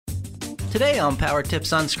Today on Power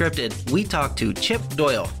Tips Unscripted, we talk to Chip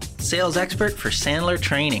Doyle, sales expert for Sandler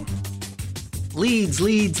Training. Leads.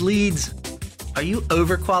 Are you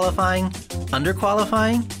overqualifying,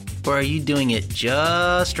 underqualifying, or are you doing it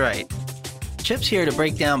just right? Chip's here to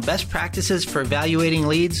break down best practices for evaluating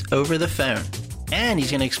leads over the phone. And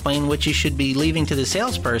he's going to explain what you should be leaving to the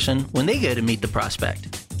salesperson when they go to meet the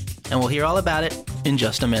prospect. And we'll hear all about it in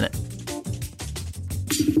just a minute.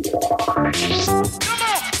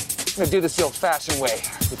 I'm going to do this the old-fashioned way,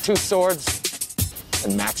 with 2 swords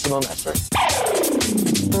and maximum effort.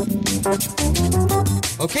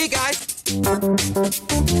 Okay, guys. Let's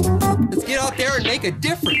get out there and make a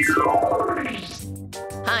difference.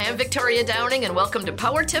 Hi, I'm Victoria Downing, and welcome to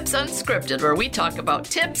Power Tips Unscripted, where we talk about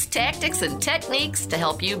tips, tactics, and techniques to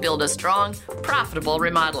help you build a strong, profitable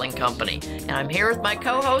remodeling company. And I'm here with my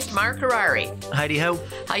co-host, Mark Harari. Heidi ho.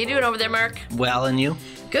 How you doing over there, Mark? Well, and you?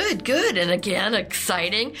 Good. And again,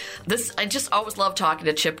 exciting. I just always love talking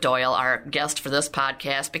to Chip Doyle, our guest for this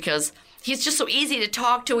podcast, because he's just so easy to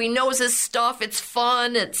talk to. He knows his stuff. It's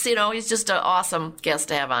fun. He's just an awesome guest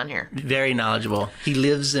to have on here. Very knowledgeable. He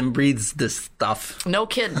lives and breathes this stuff. No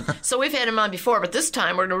kidding. So we've had him on before, but this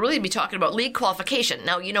time we're going to really be talking about lead qualification.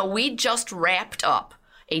 Now, we just wrapped up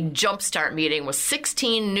a Jumpstart meeting with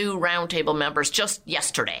 16 new roundtable members just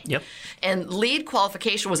yesterday. Yep. And lead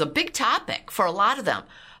qualification was a big topic for a lot of them.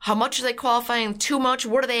 How much are they qualifying? Too much?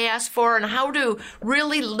 What do they ask for? And how to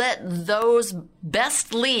really let those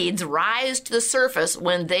best leads rise to the surface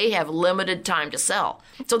when they have limited time to sell.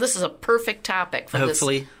 So this is a perfect topic for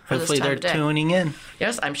Hopefully they're tuning in.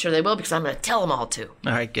 Yes, I'm sure they will, because I'm going to tell them all to.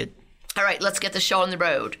 All right, good. All right, let's get the show on the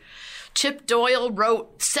road. Chip Doyle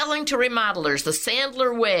wrote Selling to Remodelers, The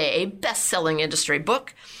Sandler Way, a best-selling industry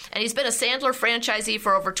book, and he's been a Sandler franchisee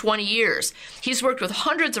for over 20 years. He's worked with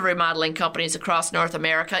hundreds of remodeling companies across North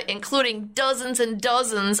America, including dozens and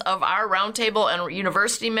dozens of our roundtable and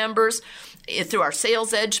university members, through our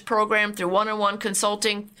Sales Edge program, through one-on-one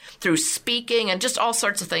consulting, through speaking, and just all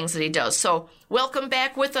sorts of things that he does. So welcome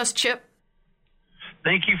back with us, Chip.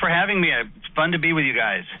 Thank you for having me. It's fun to be with you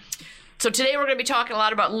guys. So today we're going to be talking a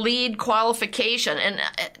lot about lead qualification. And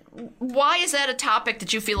why is that a topic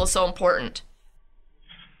that you feel is so important?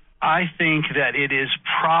 I think that it is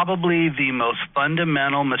probably the most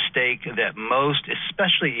fundamental mistake that most,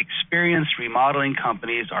 especially experienced remodeling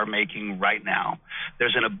companies, are making right now.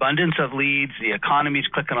 There's an abundance of leads. The economy's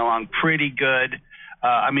clicking along pretty good.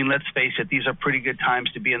 Let's face it, these are pretty good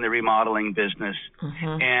times to be in the remodeling business.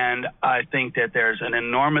 Mm-hmm. And I think that there's an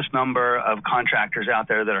enormous number of contractors out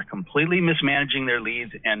there that are completely mismanaging their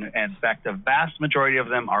leads. And in fact, the vast majority of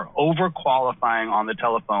them are overqualifying on the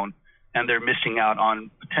telephone, and they're missing out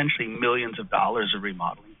on potentially millions of dollars of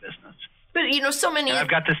remodeling business. But, so many... And I've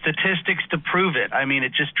got the statistics to prove it.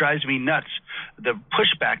 It just drives me nuts, the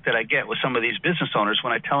pushback that I get with some of these business owners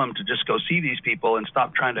when I tell them to just go see these people and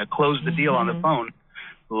stop trying to close the deal on the phone.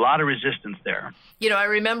 A lot of resistance there. I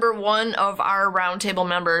remember one of our roundtable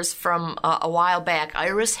members from a while back,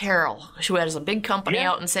 Iris Harrell, who has a big company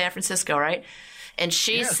out in San Francisco, right? And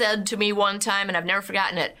she said to me one time, and I've never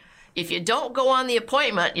forgotten it, if you don't go on the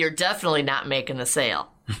appointment, you're definitely not making the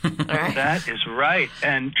sale. All right? That is right.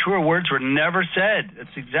 And truer words were never said.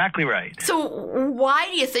 That's exactly right. So why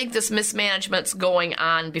do you think this mismanagement's going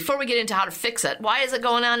on? Before we get into how to fix it, why is it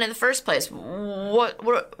going on in the first place? What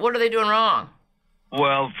are they doing wrong?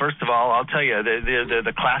 Well, first of all, I'll tell you,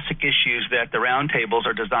 the classic issues that the roundtables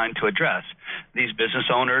are designed to address. These business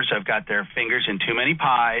owners have got their fingers in too many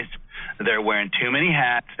pies. They're wearing too many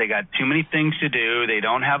hats. They got too many things to do. They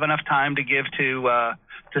don't have enough time to give to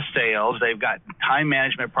sales. They've got time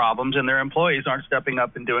management problems, and their employees aren't stepping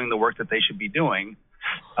up and doing the work that they should be doing.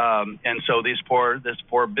 And so this poor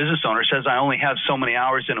business owner says, I only have so many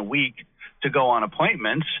hours in a week to go on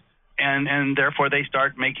appointments. And therefore, they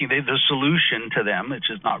start making the solution to them, which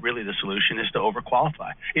is not really the solution, is to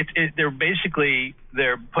overqualify.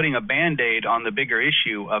 They're putting a Band-Aid on the bigger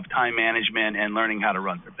issue of time management and learning how to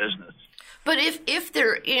run their business. But if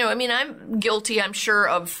they're, I'm guilty, I'm sure,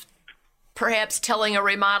 of perhaps telling a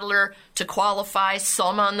remodeler to qualify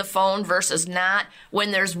some on the phone versus not when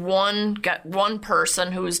there's one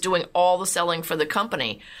person who is doing all the selling for the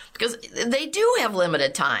company, because they do have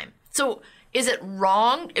limited time. So is it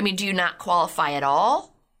wrong? Do you not qualify at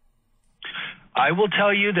all? I will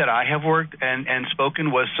tell you that I have worked and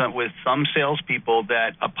spoken with some salespeople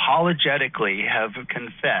that apologetically have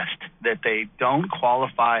confessed that they don't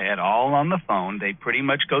qualify at all on the phone. They pretty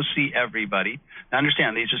much go see everybody. Now,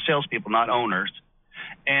 understand, these are salespeople, not owners.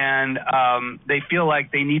 And they feel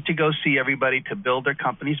like they need to go see everybody to build their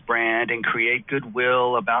company's brand and create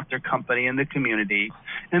goodwill about their company and the community.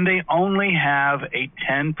 And they only have a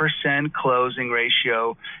 10% closing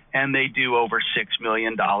ratio, and they do over $6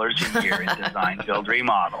 million a year in design, build,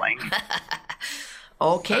 remodeling.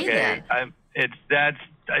 Okay, then.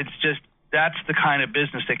 That's the kind of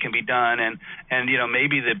business that can be done. And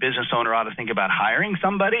maybe the business owner ought to think about hiring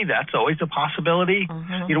somebody. That's always a possibility.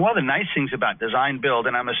 Mm-hmm. One of the nice things about design build,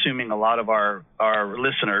 and I'm assuming a lot of our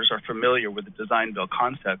listeners are familiar with the design build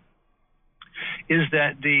concept, is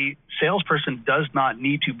that the salesperson does not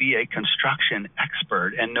need to be a construction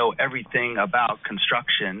expert and know everything about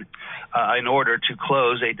construction in order to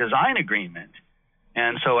close a design agreement.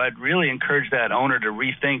 And so I'd really encourage that owner to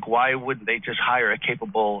rethink, why wouldn't they just hire a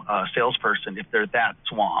capable salesperson if they're that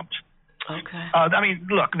swamped? Okay.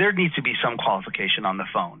 Look, there needs to be some qualification on the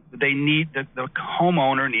phone. They need the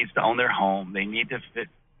homeowner needs to own their home. They need to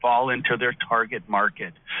fall into their target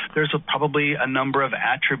market. There's probably a number of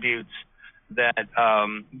attributes that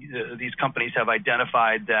these companies have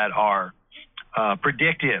identified that are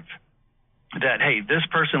predictive. That, hey, this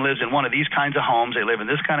person lives in one of these kinds of homes, they live in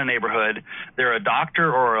this kind of neighborhood, they're a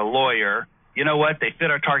doctor or a lawyer, you know what, they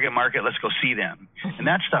fit our target market, let's go see them. And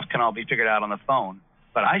that stuff can all be figured out on the phone.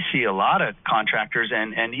 But I see a lot of contractors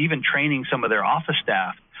and even training some of their office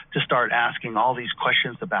staff to start asking all these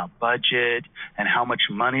questions about budget and how much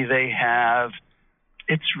money they have.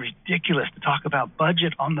 It's ridiculous to talk about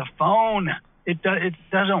budget on the phone. It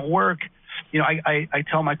doesn't work. I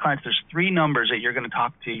tell my clients there's 3 numbers that you're going to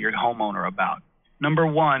talk to your homeowner about. Number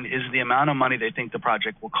 1 is the amount of money they think the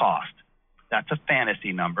project will cost. That's a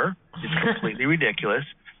fantasy number. It's completely ridiculous.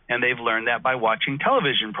 And they've learned that by watching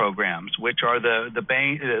television programs, which are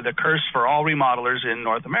the curse for all remodelers in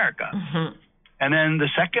North America. Mm-hmm. And then the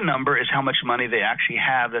second number is how much money they actually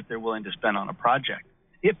have that they're willing to spend on a project.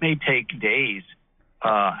 It may take days,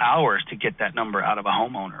 hours to get that number out of a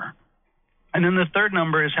homeowner. And then the third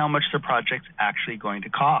number is how much the project's actually going to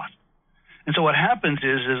cost. And so what happens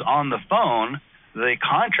is on the phone, the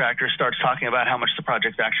contractor starts talking about how much the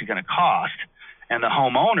project's actually going to cost, and the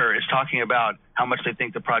homeowner is talking about how much they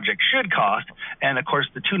think the project should cost. And of course,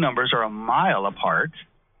 the 2 numbers are a mile apart,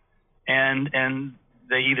 and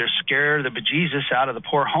they either scare the bejesus out of the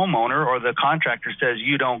poor homeowner, or the contractor says,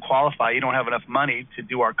 you don't qualify, you don't have enough money to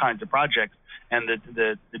do our kinds of projects, and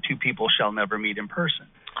the 2 people shall never meet in person.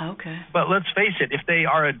 Okay. But let's face it, if they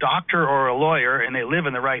are a doctor or a lawyer and they live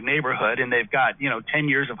in the right neighborhood and they've got, 10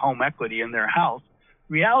 years of home equity in their house,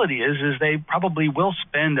 reality is they probably will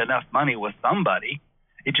spend enough money with somebody.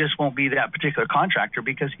 It just won't be that particular contractor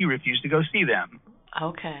because he refused to go see them.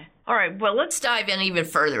 Okay. All right. Well, let's dive in even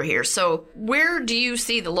further here. So where do you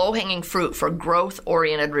see the low-hanging fruit for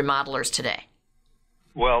growth-oriented remodelers today?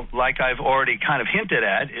 Well, like I've already kind of hinted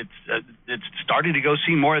at, it's starting to go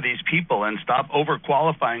see more of these people and stop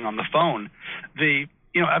overqualifying on the phone.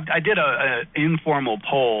 I did an informal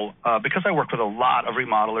poll because I work with a lot of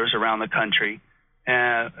remodelers around the country,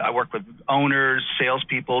 and I work with owners,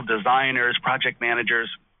 salespeople, designers, project managers,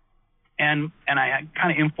 and I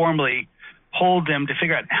kind of informally polled them to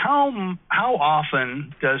figure out how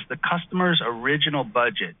often does the customer's original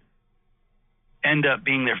budget end up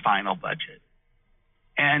being their final budget.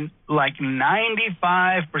 And like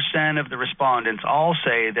 95% of the respondents all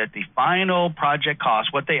say that the final project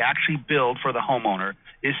cost, what they actually build for the homeowner,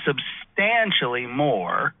 is substantially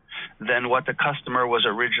more than what the customer was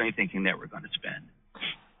originally thinking they were going to spend.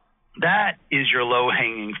 That is your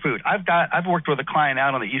low-hanging fruit. I've worked with a client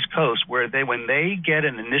out on the East Coast where when they get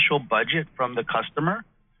an initial budget from the customer,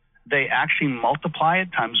 they actually multiply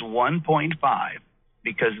it times 1.5.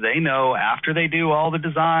 Because they know after they do all the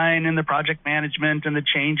design and the project management and the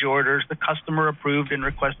change orders, the customer approved and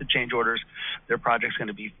requested change orders, their project's going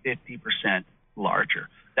to be 50% larger.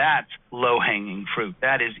 That's low-hanging fruit.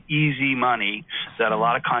 That is easy money that a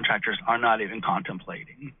lot of contractors are not even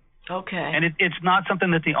contemplating. Okay. And it's not something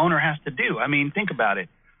that the owner has to do. I mean, think about it.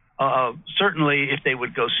 Certainly, if they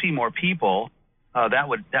would go see more people, that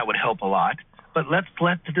would help a lot. But let's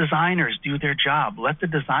let the designers do their job. Let the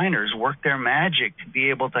designers work their magic to be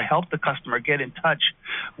able to help the customer get in touch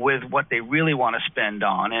with what they really want to spend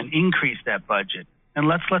on and increase that budget. And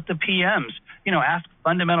let's let the PMs, ask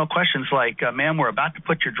fundamental questions like, ma'am, we're about to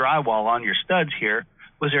put your drywall on your studs here.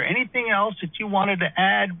 Was there anything else that you wanted to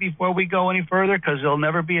add before we go any further? Because there'll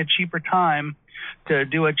never be a cheaper time to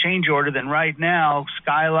do a change order than right now.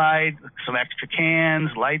 Skylight, some extra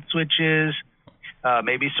cans, light switches,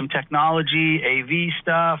 maybe some technology, AV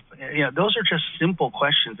stuff. Those are just simple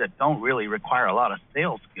questions that don't really require a lot of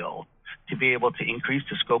sales skill to be able to increase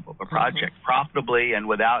the scope of a project profitably and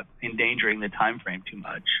without endangering the time frame too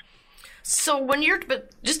much. So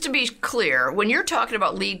but just to be clear, when you're talking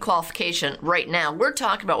about lead qualification right now, we're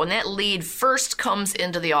talking about when that lead first comes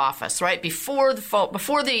into the office, right? Before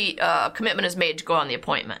the commitment is made to go on the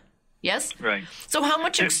appointment. Yes? Right. So how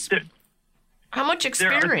much experience?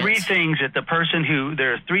 There are three things that the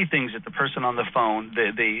person on the phone,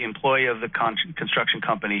 the employee of the construction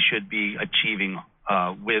company, should be achieving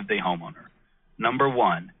with the homeowner. Number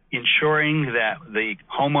one, ensuring that the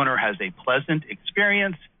homeowner has a pleasant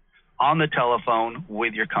experience on the telephone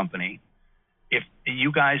with your company. If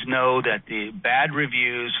you guys know that the bad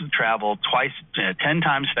reviews travel 10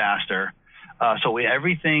 times faster, so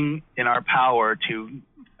everything in our power to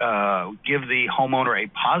give the homeowner a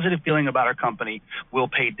positive feeling about our company will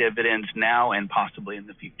pay dividends now and possibly in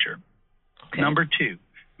the future. Okay. Number two,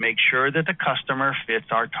 make sure that the customer fits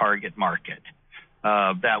our target market.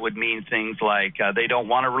 That would mean things like they don't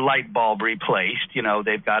want a light bulb replaced.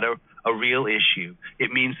 They've got a real issue.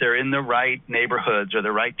 It means they're in the right neighborhoods or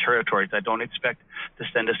the right territories. I don't expect to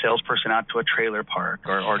send a salesperson out to a trailer park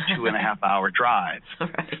or 2.5-hour drive.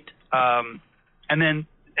 Right. And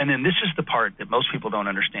then this is the part that most people don't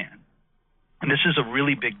understand. And this is a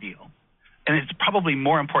really big deal. And it's probably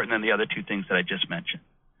more important than the other two things that I just mentioned.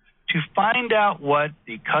 To find out what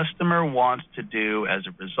the customer wants to do as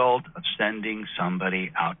a result of sending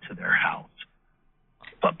somebody out to their house.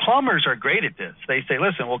 But plumbers are great at this. They say,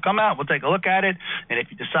 listen, we'll come out, we'll take a look at it, and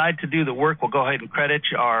if you decide to do the work, we'll go ahead and credit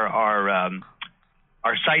our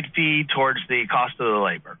site fee towards the cost of the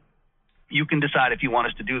labor. You can decide if you want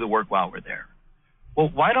us to do the work while we're there. Well,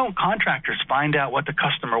 why don't contractors find out what the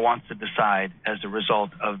customer wants to decide as a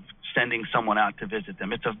result of sending someone out to visit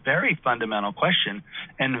them? It's a very fundamental question,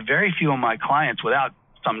 and very few of my clients, without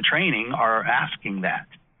some training, are asking that.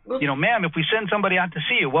 Ma'am, if we send somebody out to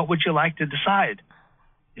see you, what would you like to decide?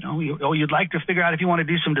 You'd like to figure out if you want to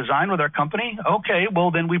do some design with our company? Okay,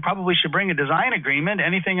 well, then we probably should bring a design agreement.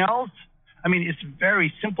 Anything else? I mean, it's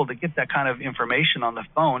very simple to get that kind of information on the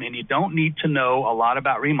phone, and you don't need to know a lot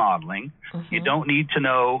about remodeling. Mm-hmm. You don't need to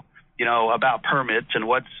know, about permits and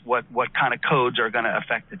what kind of codes are going to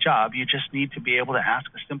affect the job. You just need to be able to ask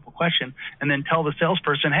a simple question and then tell the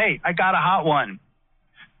salesperson, hey, I got a hot one.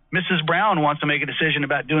 Mrs. Brown wants to make a decision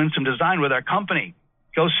about doing some design with our company.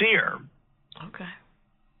 Go see her. Okay.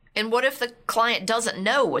 And what if the client doesn't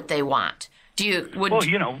know what they want?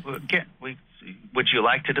 Would you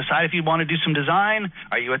like to decide if you want to do some design?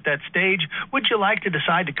 Are you at that stage? Would you like to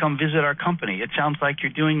decide to come visit our company? It sounds like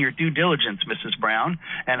you're doing your due diligence, Mrs. Brown,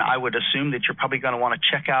 and I would assume that you're probably going to want to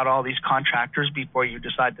check out all these contractors before you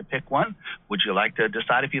decide to pick one. Would you like to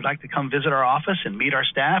decide if you'd like to come visit our office and meet our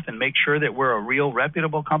staff and make sure that we're a real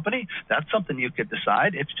reputable company? That's something you could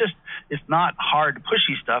decide. It's not hard,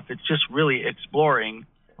 pushy stuff. It's just really exploring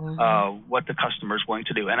what the customer's willing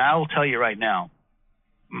to do. And I will tell you right now,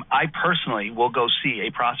 I personally will go see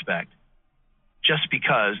a prospect just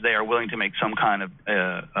because they are willing to make some kind of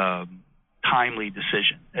timely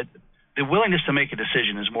decision. The willingness to make a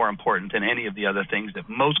decision is more important than any of the other things that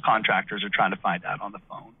most contractors are trying to find out on the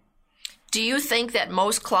phone. Do you think that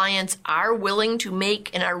most clients are willing to make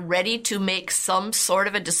and are ready to make some sort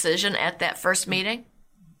of a decision at that first meeting?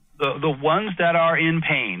 The ones that are in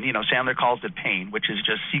pain, Sandler calls it pain, which is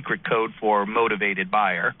just secret code for motivated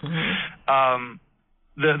buyer. Mm-hmm.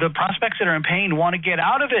 The prospects that are in pain want to get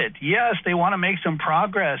out of it. Yes, they want to make some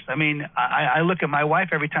progress. I mean, I look at my wife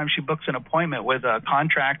every time she books an appointment with a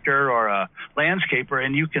contractor or a landscaper,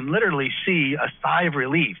 and you can literally see a sigh of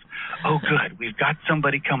relief. Oh, good, we've got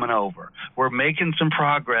somebody coming over. We're making some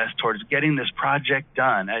progress towards getting this project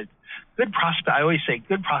done. I always say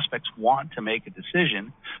good prospects want to make a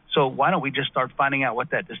decision, so why don't we just start finding out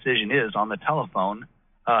what that decision is on the telephone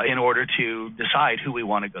in order to decide who we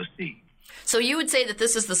want to go see. So you would say that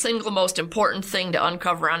this is the single most important thing to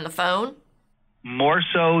uncover on the phone?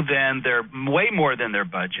 Way more than their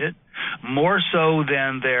budget, more so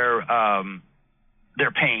than their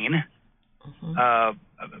pain.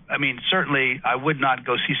 Mm-hmm. Certainly I would not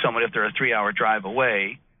go see someone if they're a 3-hour drive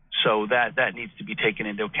away. So that needs to be taken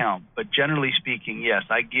into account. But generally speaking, yes,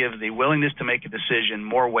 I give the willingness to make a decision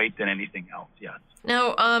more weight than anything else, yes.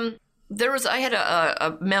 Now, I had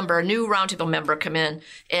a new roundtable member come in,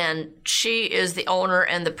 and she is the owner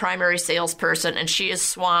and the primary salesperson, and she is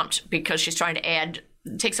swamped because she's trying to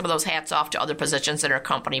take some of those hats off to other positions in her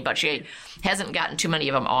company, but she hasn't gotten too many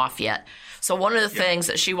of them off yet. So one of the things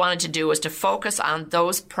that she wanted to do was to focus on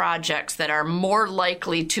those projects that are more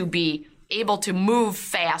likely to be able to move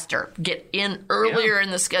faster, get in earlier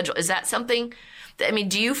in the schedule. Is that something I mean,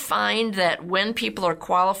 do you find that when people are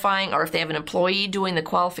qualifying, or if they have an employee doing the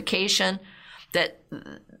qualification, that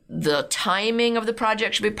the timing of the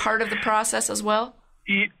project should be part of the process as well?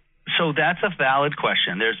 So that's a valid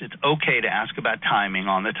question. It's okay to ask about timing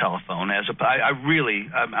on the telephone.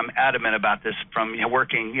 I'm adamant about this from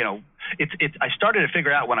working. I started to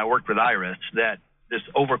figure out when I worked with Iris that this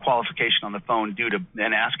overqualification on the phone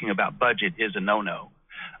and asking about budget is a no-no.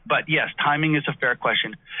 But yes, timing is a fair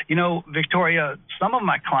question. Victoria, some of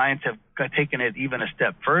my clients have taken it even a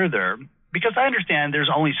step further, because I understand there's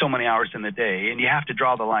only so many hours in the day and you have to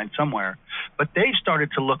draw the line somewhere. But they've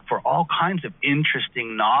started to look for all kinds of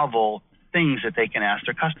interesting, novel things that they can ask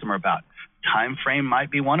their customer about. Time frame might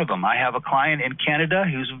be one of them. I have a client in Canada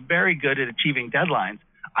who's very good at achieving deadlines.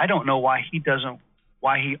 I don't know why he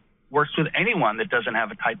works with anyone that doesn't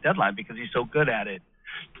have a tight deadline, because he's so good at it.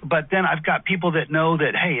 But then I've got people that know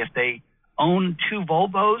that, hey, if they own 2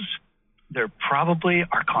 Volvos, they're probably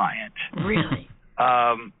our client. Really?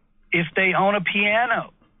 If they own a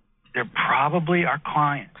piano, they're probably our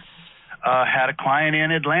client. Had a client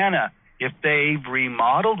in Atlanta. If they've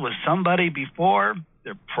remodeled with somebody before,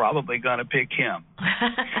 they're probably going to pick him.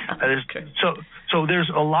 So there's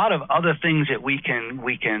a lot of other things that we can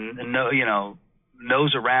know,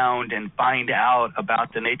 nose around and find out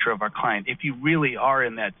about the nature of our client. If you really are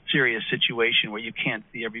in that serious situation where you can't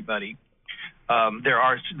see everybody,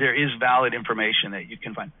 there is valid information that you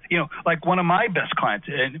can find. Like one of my best clients,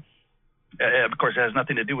 and of course it has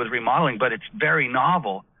nothing to do with remodeling, but it's very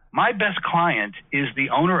novel. My best client is the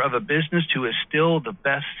owner of a business who is still the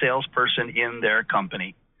best salesperson in their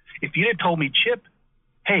company. If you had told me, Chip,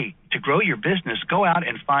 hey, to grow your business, go out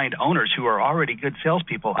and find owners who are already good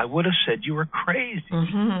salespeople, I would have said you were crazy.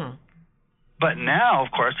 Mm-hmm. But now,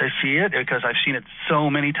 of course, I see it because I've seen it so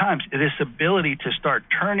many times. This ability to start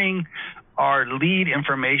turning our lead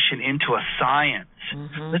information into a science.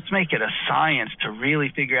 Mm-hmm. Let's make it a science to really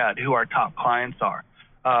figure out who our top clients are.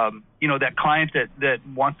 That client that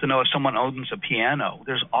wants to know if someone owns a piano,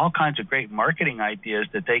 there's all kinds of great marketing ideas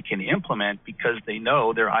that they can implement because they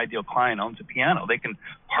know their ideal client owns a piano. They can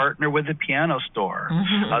partner with the piano store.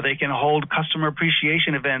 Mm-hmm. They can hold customer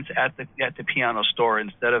appreciation events at the piano store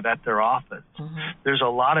instead of at their office. Mm-hmm. There's a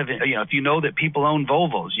lot of, if you know that people own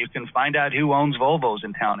Volvos, you can find out who owns Volvos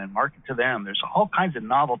in town and market to them. There's all kinds of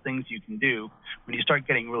novel things you can do when you start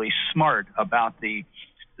getting really smart about the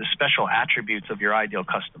special attributes of your ideal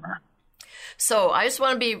customer. So I just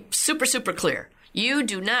want to be super, super clear. You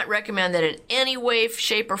do not recommend that in any way,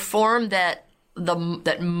 shape, or form that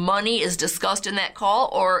that money is discussed in that call,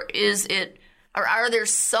 or are there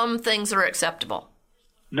some things that are acceptable?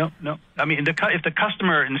 No. I mean, if the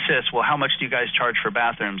customer insists, well, how much do you guys charge for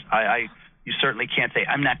bathrooms? You certainly can't say,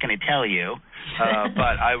 I'm not going to tell you.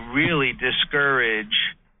 But I really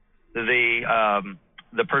discourage the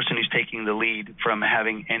person who's taking the lead from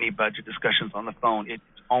having any budget discussions on the phone. It's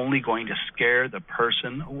only going to scare the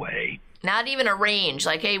person away. Not even a range,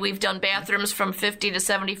 like, hey, we've done bathrooms from 50 to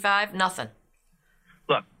 75, nothing.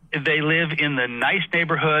 Look, if they live in the nice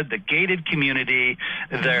neighborhood, the gated community,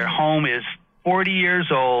 their home is 40 years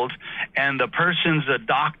old, and the person's a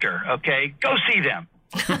doctor, okay? Go see them.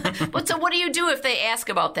 So what do you do if they ask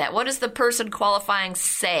about that? What does the person qualifying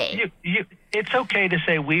say? It's okay to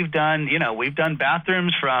say we've done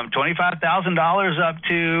bathrooms from $25,000 up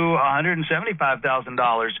to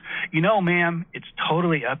 $175,000. Ma'am, it's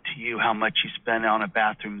totally up to you how much you spend on a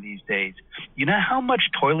bathroom these days. You know how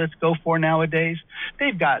much toilets go for nowadays?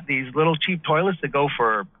 They've got these little cheap toilets that go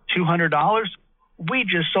for $200. We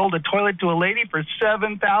just sold a toilet to a lady for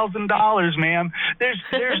 $7,000, ma'am.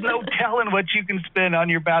 There's no telling what you can spend on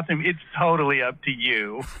your bathroom. It's totally up to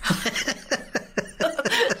you.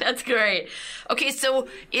 That's great. Okay, so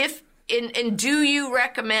do you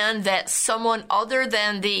recommend that someone other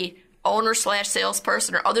than the owner /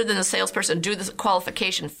 salesperson or other than the salesperson do the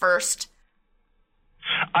qualification first?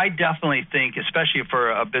 I definitely think, especially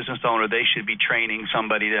for a business owner, they should be training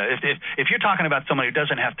somebody to, if you're talking about someone who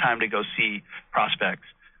doesn't have time to go see prospects,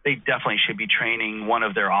 they definitely should be training one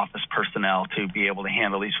of their office personnel to be able to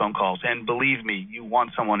handle these phone calls. And believe me, you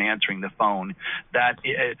want someone answering the phone. That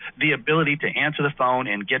the ability to answer the phone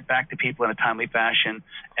and get back to people in a timely fashion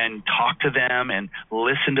and talk to them and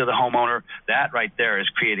listen to the homeowner, that right there is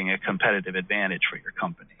creating a competitive advantage for your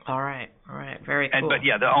company. All right. Very cool. But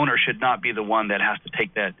yeah, the owner should not be the one that has to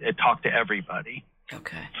take that and talk to everybody.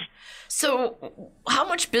 Okay. So how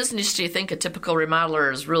much business do you think a typical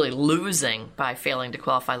remodeler is really losing by failing to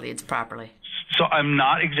qualify leads properly? So I'm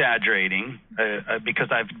not exaggerating because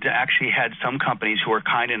I've actually had some companies who are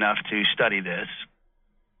kind enough to study this.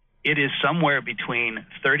 it is somewhere between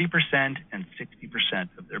 30% and 60%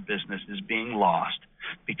 of their business is being lost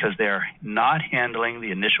because they're not handling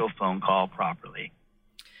the initial phone call properly.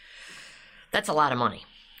 That's a lot of money.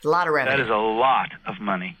 A lot of revenue. That is a lot of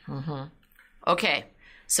money. Mm-hmm. Okay.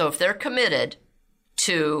 So if they're committed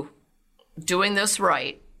to doing this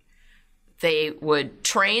right, they would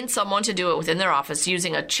train someone to do it within their office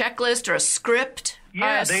using a checklist or a script,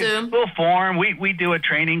 I assume. They will form. We do a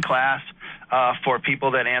training class for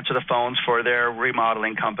people that answer the phones for their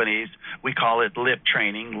remodeling companies. We call it LIP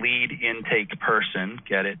training, lead intake person.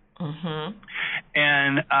 Get it? Mm-hmm.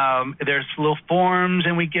 And there's little forms,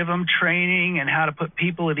 and we give them training and how to put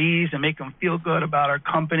people at ease and make them feel good about our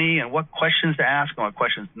company and what questions to ask and what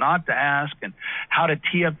questions not to ask and how to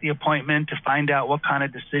tee up the appointment to find out what kind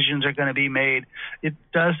of decisions are going to be made.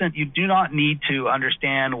 You do not need to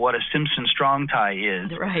understand what a Simpson strong tie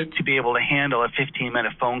is to be able to handle a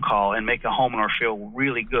 15-minute phone call and make a homeowner feel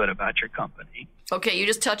really good about your company. Okay, you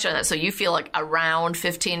just touched on that. So you feel like around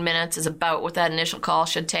 15 minutes is about what that initial call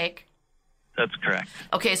should take? That's correct.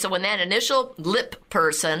 Okay, so when that initial LIP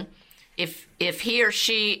person, if he or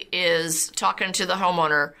she is talking to the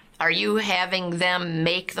homeowner, are you having them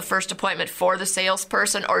make the first appointment for the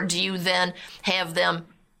salesperson, or do you then have them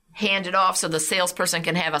hand it off so the salesperson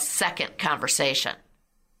can have a second conversation?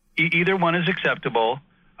 Either one is acceptable.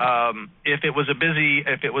 If it was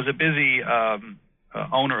a busy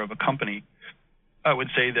owner of a company, I would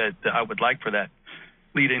say that I would like for that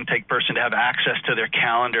lead intake person to have access to their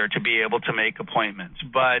calendar to be able to make appointments.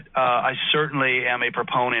 But I certainly am a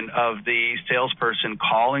proponent of the salesperson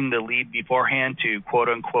calling the lead beforehand to quote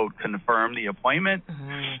unquote confirm the appointment,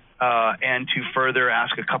 and to further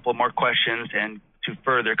ask a couple more questions and to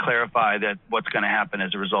further clarify that what's going to happen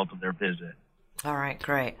as a result of their visit. All right,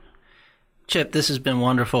 great. Chip, this has been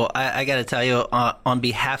wonderful. I got to tell you, on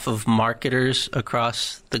behalf of marketers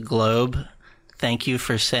across the globe, thank you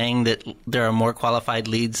for saying that there are more qualified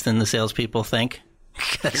leads than the salespeople think.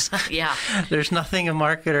 Because there's nothing a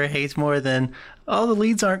marketer hates more than, the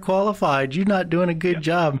leads aren't qualified. You're not doing a good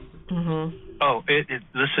job. Mm-hmm. Oh,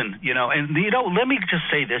 listen, let me just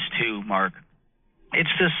say this too, Mark. It's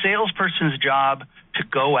the salesperson's job to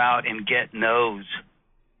go out and get no's.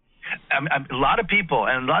 A lot of people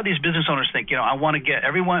and a lot of these business owners think, I want to get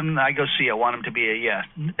everyone I go see, I want them to be a yes.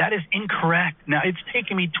 That is incorrect. Now, it's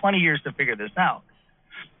taken me 20 years to figure this out,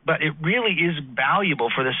 but it really is valuable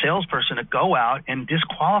for the salesperson to go out and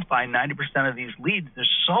disqualify 90% of these leads. There's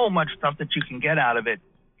so much stuff that you can get out of it,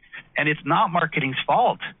 and it's not marketing's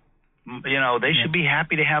fault. They should be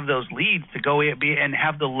happy to have those leads to go and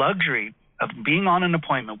have the luxury of being on an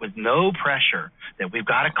appointment with no pressure that we've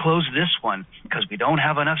got to close this one because we don't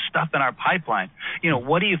have enough stuff in our pipeline.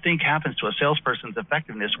 What do you think happens to a salesperson's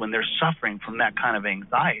effectiveness when they're suffering from that kind of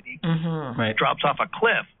anxiety? Mm-hmm. It drops off a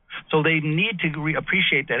cliff. So they need to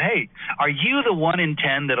appreciate that, hey, are you the 1 in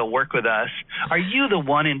 10 that'll work with us? Are you the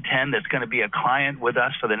 1 in 10 that's going to be a client with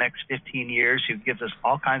us for the next 15 years who gives us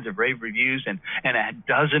all kinds of rave reviews and a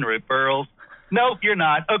dozen referrals? No, you're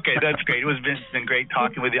not. Okay, that's great. It's been great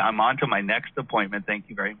talking with you. I'm on to my next appointment. Thank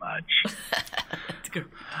you very much.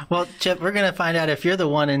 Well, Chip, we're going to find out if you're the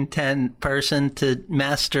 1 in 10 person to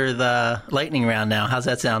master the lightning round now. How's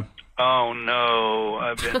that sound? Oh,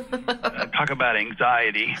 no. Talk about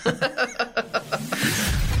anxiety.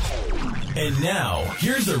 And now,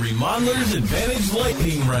 here's the Remodeler's Advantage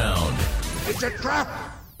lightning round. It's a trap.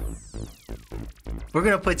 We're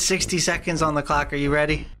going to put 60 seconds on the clock. Are you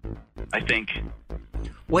ready? I think.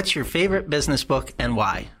 What's your favorite business book and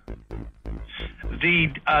why?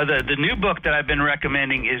 The new book that I've been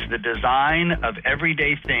recommending is The Design of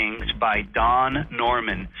Everyday Things by Don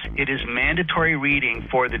Norman. It is mandatory reading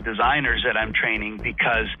for the designers that I'm training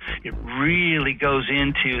because it really goes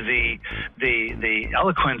into the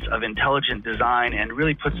eloquence of intelligent design and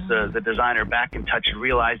really puts the designer back in touch,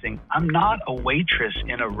 realizing I'm not a waitress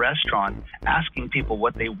in a restaurant asking people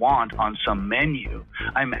what they want on some menu.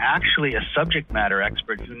 I'm actually a subject matter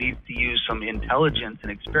expert who needs to use some intelligence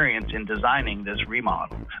and experience in designing this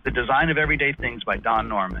remodel. The Design of Everyday Things by Don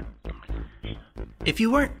Norman. If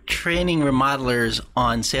you weren't training remodelers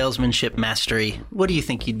on salesmanship mastery, what do you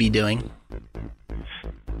think you'd be doing?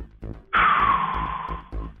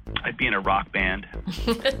 I'd be in a rock band.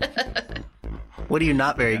 What are you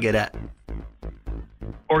not very good at?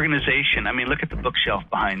 Organization. I mean, look at the bookshelf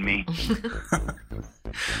behind me.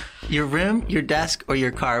 Your room, your desk, or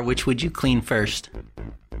your car, which would you clean first?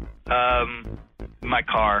 My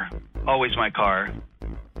car. Always my car.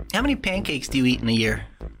 How many pancakes do you eat in a year?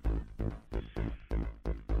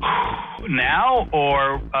 Now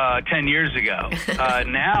or 10 years ago?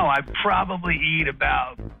 Now I probably eat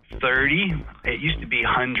about 30. It used to be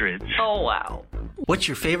hundreds. Oh, wow. What's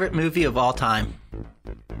your favorite movie of all time?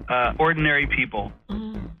 Ordinary People.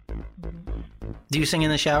 Do you sing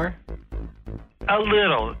in the shower? A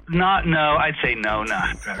little. I'd say no,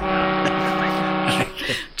 not.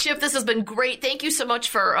 Chip, this has been great. Thank you so much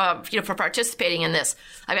for for participating in this.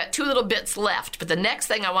 I've got 2 little bits left, but the next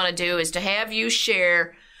thing I want to do is to have you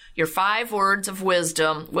share your 5 words of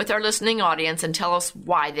wisdom with our listening audience and tell us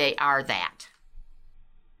why they are that.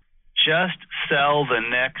 Just sell the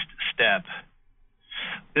next step.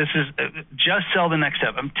 This is just sell the next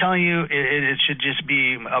step. I'm telling you, it should just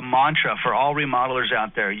be a mantra for all remodelers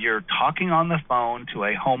out there. You're talking on the phone to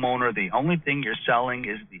a homeowner. The only thing you're selling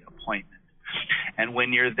is the appointment. And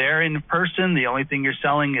when you're there in person, the only thing you're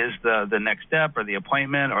selling is the next step or the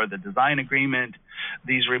appointment or the design agreement.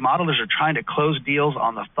 These remodelers are trying to close deals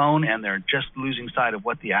on the phone, and they're just losing sight of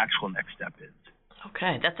what the actual next step is.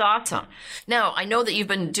 Okay, that's awesome. Now, I know that you've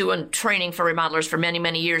been doing training for remodelers for many,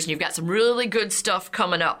 many years, and you've got some really good stuff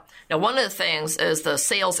coming up. Now, one of the things is the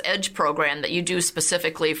Sales Edge program that you do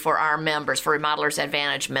specifically for our members, for Remodelers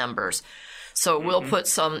Advantage members. So we'll put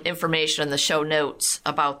some information in the show notes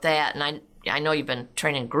about that, and I know you've been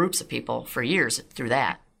training groups of people for years through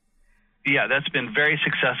that. Yeah, that's been very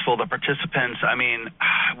successful. The participants, I mean,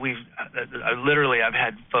 I've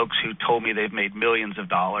had folks who told me they've made millions of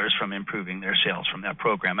dollars from improving their sales from that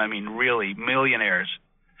program. I mean, really millionaires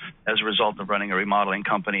as a result of running a remodeling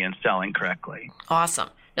company and selling correctly. Awesome.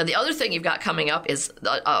 Now, the other thing you've got coming up is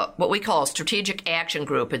what we call a strategic action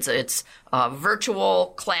group. It's a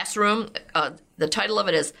virtual classroom. The title of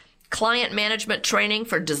it is Client Management Training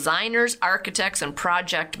for Designers, Architects, and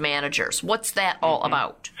Project Managers. What's that all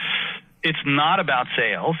about? It's not about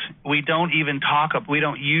sales. We don't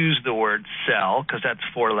use the word sell because that's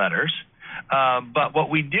 4 letters. But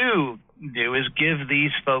what we do is give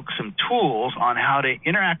these folks some tools on how to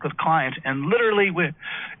interact with clients, and literally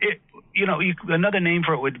another name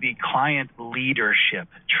for it would be client leadership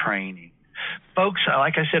training. Folks,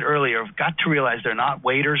 like I said earlier, have got to realize they're not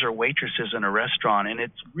waiters or waitresses in a restaurant, and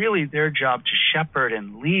it's really their job to shepherd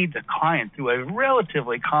and lead the client through a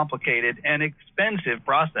relatively complicated and expensive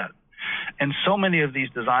process. And so many of these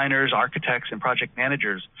designers, architects, and project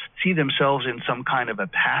managers see themselves in some kind of a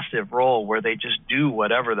passive role where they just do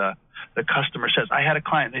whatever the customer says. I had a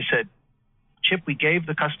client, they said, Chip, we gave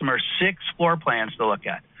the customer 6 floor plans to look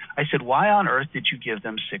at. I said, why on earth did you give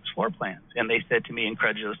them 6 floor plans? And they said to me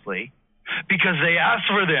incredulously, because they asked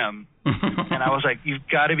for them. And I was like, you've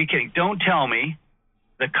got to be kidding. Don't tell me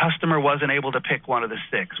the customer wasn't able to pick one of the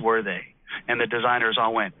 6, were they? And the designers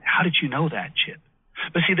all went, how did you know that, Chip?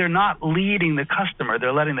 But see, they're not leading the customer.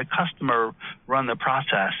 They're letting the customer run the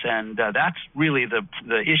process. And that's really the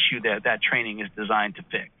issue that training is designed to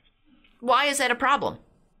fix. Why is that a problem?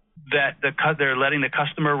 That they're letting the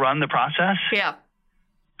customer run the process? Yeah.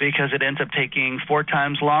 Because it ends up taking 4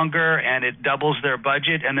 times longer and it doubles their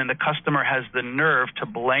budget. And then the customer has the nerve to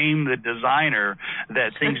blame the designer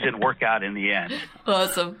that things didn't work out in the end.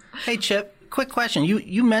 Awesome. Hey, Chip, quick question.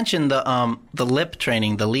 You mentioned the LIP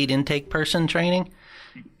training, the lead intake person training.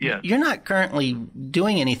 Yeah. You're not currently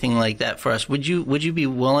doing anything like that for us. Would you be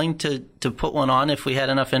willing to put one on if we had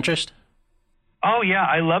enough interest? Oh, yeah.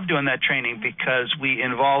 I love doing that training because we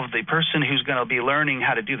involve the person who's going to be learning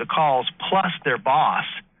how to do the calls plus their boss.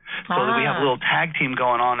 So that we have a little tag team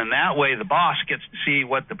going on, and that way the boss gets to see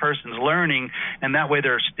what the person's learning, and that way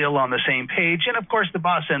they're still on the same page. And, of course, the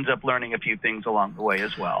boss ends up learning a few things along the way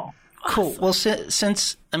as well. Cool. Well,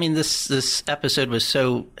 since this episode was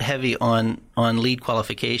so heavy on lead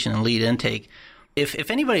qualification and lead intake,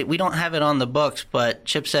 if anybody, we don't have it on the books, but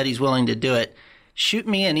Chip said he's willing to do it, shoot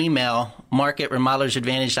me an email,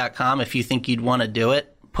 mark@remodelersadvantage.com, if you think you'd want to do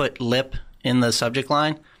it. Put LIP in the subject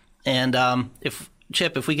line. And if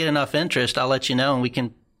we get enough interest, I'll let you know and we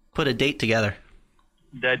can put a date together.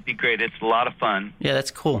 That'd be great. It's a lot of fun. Yeah, that's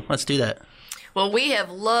cool. Let's do that. Well, we have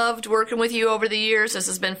loved working with you over the years. This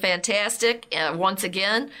has been fantastic once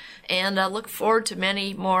again, and I look forward to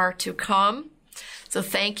many more to come. So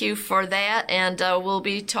thank you for that, and we'll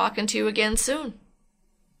be talking to you again soon.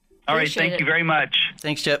 All right. Thank you very much.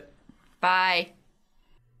 Thanks, Chip. Bye.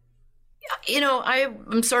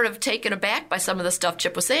 I'm sort of taken aback by some of the stuff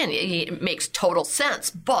Chip was saying. It makes total sense,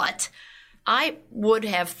 but I would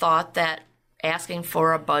have thought that asking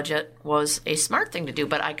for a budget was a smart thing to do,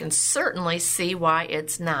 but I can certainly see why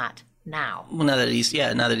it's not now. Well, now that he's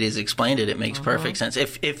explained it, it makes perfect sense.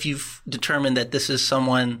 If you've determined that this is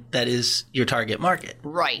someone that is your target market,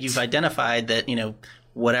 right? You've identified that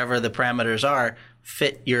whatever the parameters are,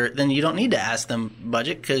 fit then you don't need to ask them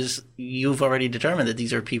budget, because you've already determined that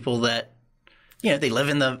these are people that, they live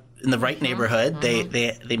in the right neighborhood.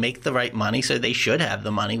 They make the right money, so they should have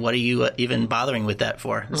the money. What are you even bothering with that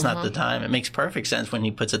for? It's not the time. It makes perfect sense when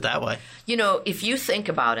he puts it that way. If you think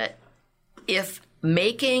about it, if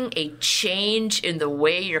making a change in the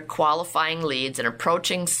way you're qualifying leads and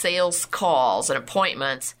approaching sales calls and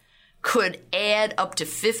appointments could add up to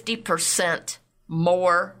 50%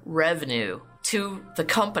 more revenue to the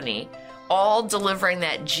company, all delivering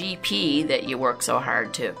that GP that you work so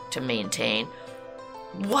hard to maintain,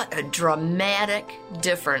 what a dramatic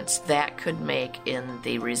difference that could make in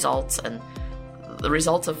the results and the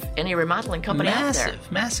results of any remodeling company out there.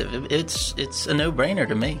 Massive. It's a no-brainer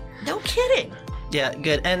to me. No kidding. Yeah,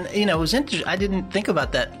 good. And, it was interesting. I didn't think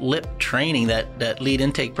about that LIP training, that lead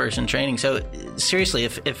intake person training. So, seriously,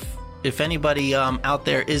 if anybody out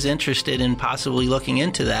there is interested in possibly looking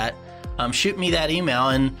into that, shoot me that email.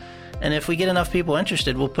 And if we get enough people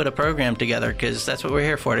interested, we'll put a program together, because that's what we're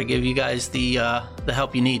here for, to give you guys the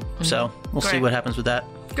help you need. So, we'll see what happens with that.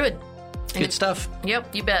 Good. Good stuff.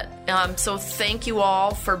 Yep, you bet. So thank you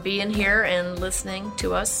all for being here and listening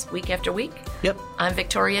to us week after week. Yep. I'm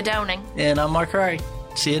Victoria Downing. And I'm Mark Harari.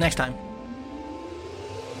 See you next time.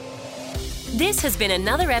 This has been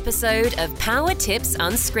another episode of Power Tips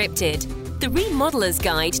Unscripted, the Remodeler's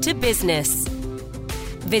Guide to Business.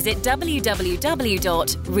 Visit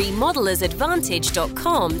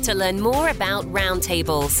www.remodelersadvantage.com to learn more about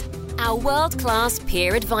Roundtables, our world-class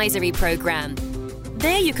peer advisory program.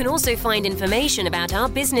 There you can also find information about our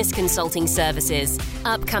business consulting services,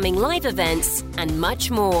 upcoming live events, and much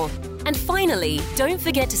more. And finally, don't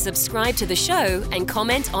forget to subscribe to the show and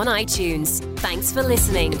comment on iTunes. Thanks for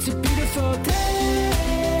listening. It's a beautiful day.